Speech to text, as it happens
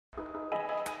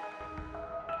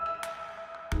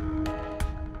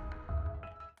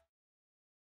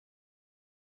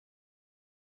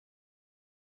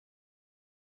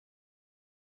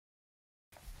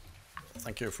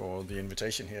Thank you for the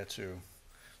invitation here to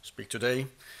speak today.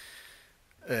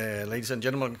 Ladies and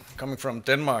gentlemen, coming from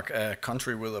Denmark, a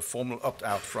country with a formal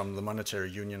opt-out from the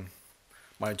monetary union,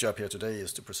 my job here today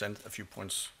is to present a few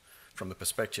points from the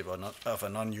perspective of a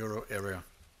non-euro area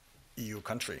EU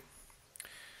country.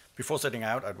 Before setting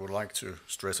out, I would like to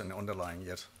stress an underlying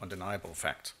yet undeniable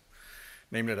fact,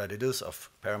 namely that it is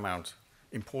of paramount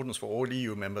importance for all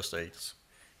EU member states,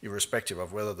 irrespective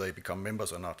of whether they become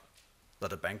members or not,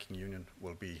 that a banking union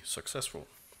will be successful.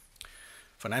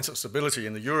 Financial stability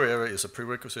in the euro area is a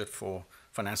prerequisite for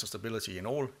financial stability in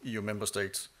all EU member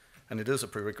states, and it is a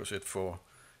prerequisite for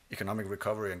economic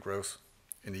recovery and growth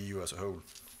in the EU as a whole.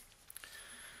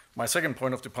 My second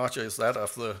point of departure is that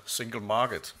of the single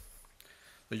market.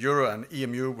 The euro and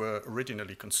EMU were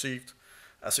originally conceived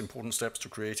as important steps to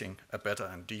creating a better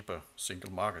and deeper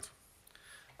single market,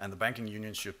 and the banking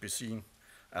union should be seen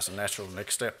as a natural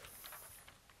next step.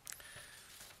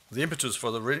 The impetus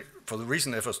for the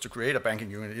recent efforts to create a banking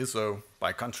union is, though,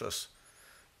 by contrast,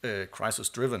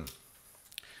 crisis-driven.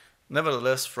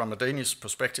 Nevertheless, from a Danish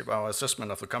perspective, our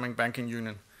assessment of the coming banking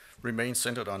union remains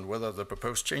centered on whether the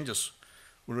proposed changes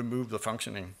will remove the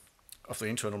functioning of the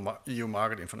internal EU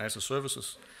market in financial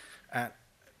services, and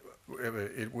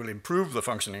it will improve the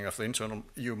functioning of the internal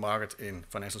EU market in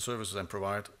financial services and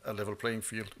provide a level playing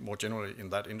field more generally in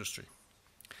that industry.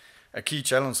 A key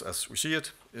challenge, as we see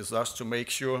it, is thus to make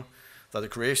sure that the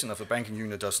creation of the banking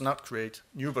union does not create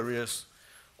new barriers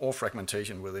or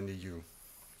fragmentation within the EU.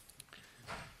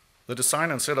 The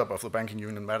design and setup of the banking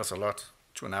union matters a lot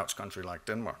to an outs country like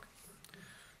Denmark.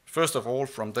 First of all,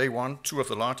 from day one, two of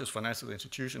the largest financial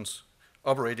institutions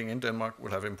operating in Denmark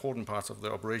will have important parts of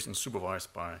their operations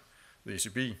supervised by the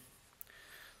ECB.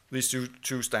 These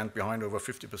two stand behind over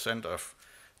 50% of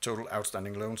total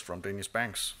outstanding loans from Danish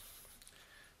banks.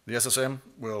 The SSM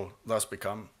will thus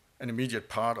become an immediate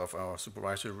part of our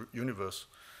supervisory universe,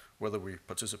 whether we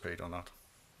participate or not.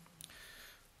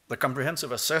 The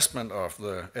comprehensive assessment of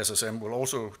the SSM will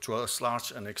also, to as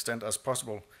large an extent as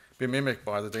possible, be mimicked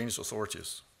by the Danish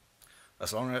authorities.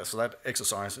 As long as that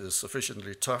exercise is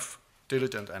sufficiently tough,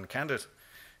 diligent, and candid,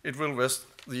 it will vest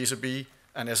the ECB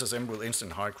and SSM with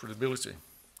instant high credibility.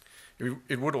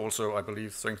 It would also, I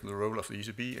believe, strengthen the role of the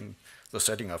ECB in the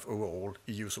setting of overall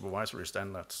EU supervisory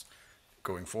standards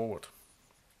going forward.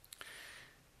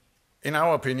 In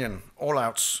our opinion, all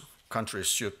outs countries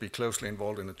should be closely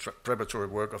involved in the preparatory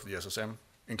work of the SSM,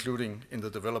 including in the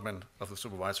development of the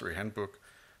supervisory handbook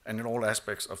and in all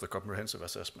aspects of the comprehensive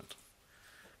assessment.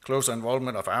 Closer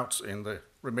involvement of outs in the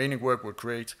remaining work would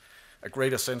create a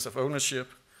greater sense of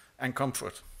ownership and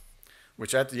comfort,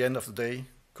 which at the end of the day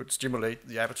could stimulate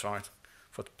the appetite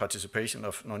for participation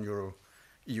of non-euro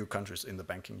EU countries in the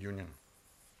banking union.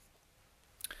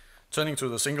 Turning to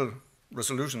the single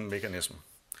resolution mechanism,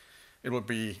 it will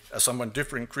be a somewhat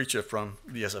different creature from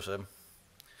the SSM.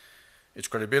 Its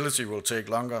credibility will take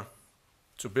longer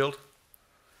to build.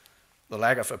 The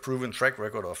lack of a proven track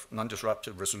record of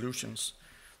non-disruptive resolutions,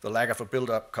 the lack of a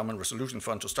built-up common resolution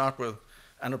fund to start with,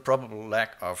 and a probable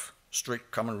lack of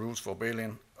strict common rules for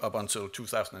bail-in up until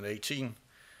 2018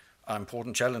 are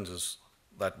important challenges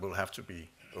that will have to be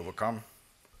overcome.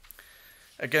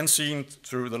 Again, seen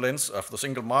through the lens of the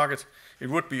single market,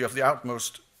 it would be of the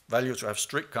utmost value to have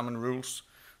strict common rules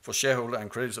for shareholder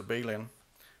and creditor bail-in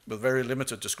with very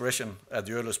limited discretion at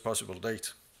the earliest possible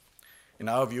date. In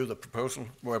our view, the proposal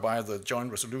whereby the joint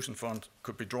resolution fund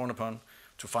could be drawn upon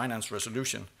to finance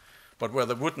resolution, but where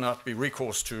there would not be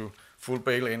recourse to full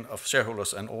bail-in of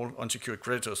shareholders and all unsecured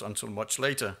creditors until much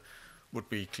later, would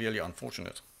be clearly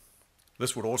unfortunate.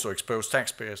 This would also expose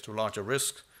taxpayers to larger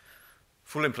risks.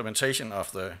 Full implementation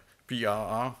of the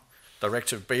PRR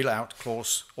directive bailout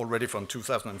clause already from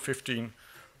 2015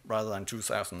 rather than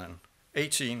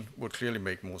 2018 would clearly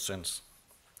make more sense.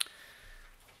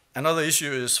 Another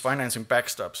issue is financing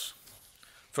backstops.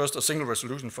 First, a single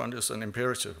resolution fund is an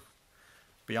imperative.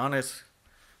 Beyond it,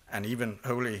 and even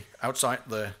wholly outside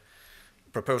the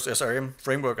proposed SRM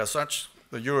framework as such,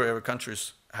 the euro area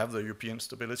countries have the European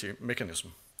Stability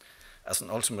Mechanism as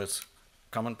an ultimate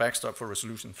common backstop for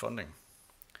resolution funding.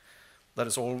 That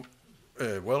is all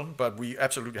well, but we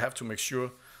absolutely have to make sure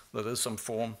that there is some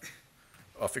form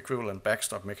of equivalent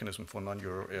backstop mechanism for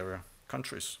non-euro area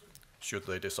countries, should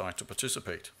they decide to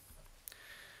participate.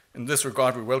 In this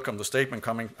regard, we welcome the statement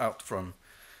coming out from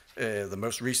the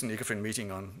most recent ECOFIN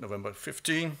meeting on November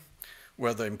 15,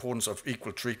 where the importance of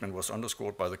equal treatment was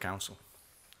underscored by the Council.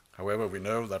 However, we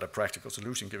know that a practical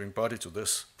solution giving body to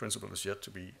this principle is yet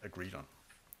to be agreed on.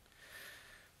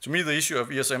 To me, the issue of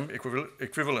ESM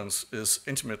equivalence is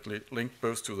intimately linked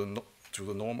both to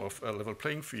the norm of a level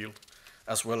playing field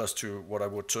as well as to what I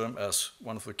would term as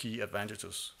one of the key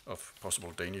advantages of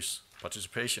possible Danish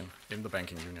participation in the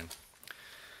banking union.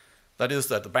 That is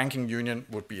that the banking union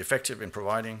would be effective in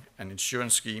providing an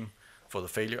insurance scheme for the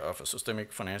failure of a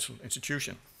systemic financial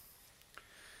institution.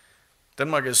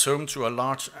 Denmark is home to a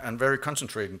large and very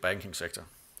concentrated banking sector.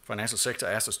 Financial sector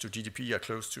assets to GDP are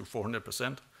close to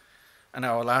 400%, and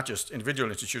our largest individual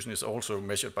institution is also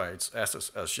measured by its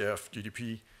assets as share of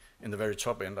GDP in the very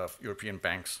top end of European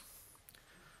banks.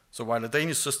 So while the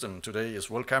Danish system today is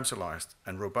well capitalized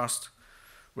and robust,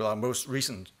 with our most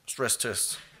recent stress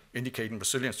tests indicating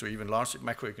resilience to even large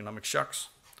macroeconomic shocks,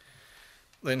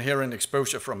 the inherent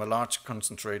exposure from a large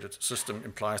concentrated system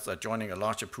implies that joining a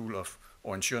larger pool of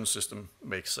or insurance system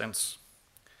makes sense.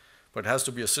 But it has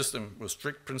to be a system with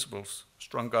strict principles,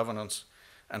 strong governance,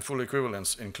 and full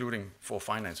equivalence, including for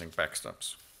financing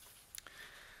backstops.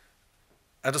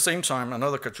 At the same time,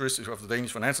 another characteristic of the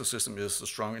Danish financial system is the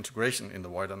strong integration in the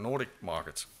wider Nordic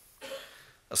market.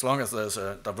 As long as there's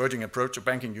a diverging approach to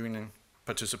banking union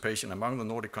participation among the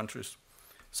Nordic countries,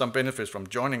 some benefits from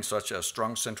joining, such as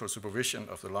strong central supervision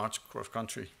of the large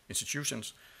cross-country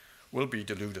institutions, will be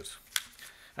diluted.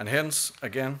 And hence,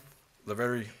 again, the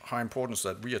very high importance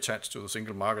that we attach to the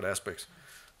single market aspects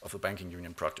of the banking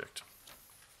union project.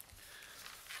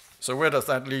 So where does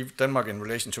that leave Denmark in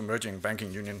relation to emerging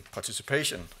banking union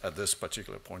participation at this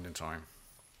particular point in time?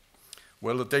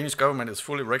 Well, the Danish government is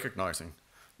fully recognizing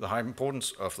the high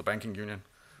importance of the banking union,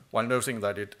 while noting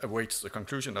that it awaits the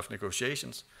conclusion of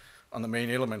negotiations on the main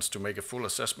elements to make a full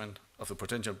assessment of the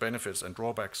potential benefits and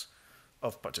drawbacks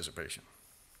of participation.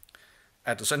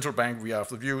 At the central bank, we are of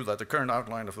the view that the current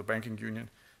outline of the banking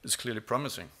union is clearly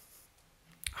promising.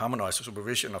 Harmonized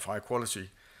supervision of high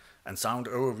quality and sound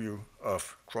overview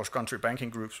of cross-country banking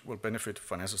groups will benefit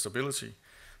financial stability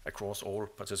across all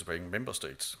participating member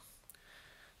states.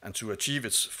 And to achieve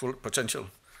its full potential,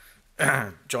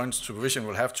 joint supervision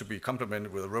will have to be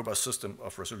complemented with a robust system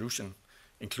of resolution,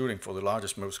 including for the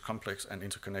largest, most complex and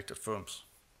interconnected firms.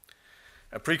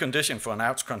 A precondition for an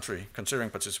out country considering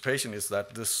participation is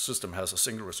that this system has a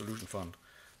single resolution fund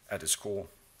at its core.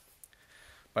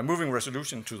 By moving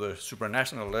resolution to the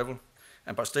supranational level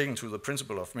and by sticking to the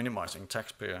principle of minimizing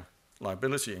taxpayer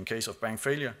liability in case of bank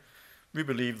failure, we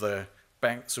believe the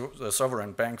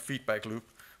sovereign bank feedback loop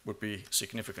would be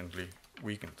significantly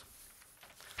weakened.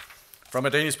 From a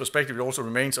Danish perspective, it also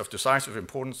remains of decisive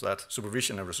importance that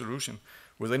supervision and resolution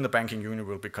within the banking union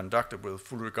will be conducted with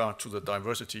full regard to the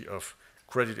diversity of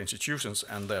credit institutions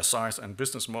and their size and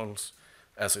business models,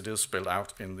 as it is spelled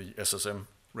out in the SSM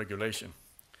regulation.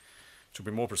 To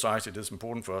be more precise, it is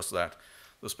important for us that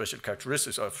the special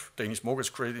characteristics of Danish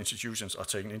mortgage credit institutions are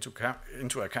taken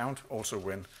into account also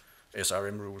when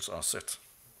SRM rules are set.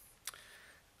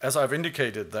 As I've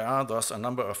indicated, there are thus a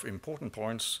number of important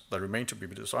points that remain to be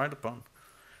decided upon,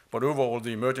 but overall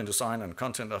the emergent design and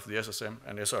content of the SSM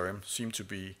and SRM seem to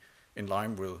be in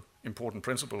line with important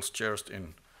principles cherished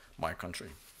in my country.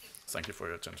 Thank you for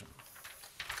your attention.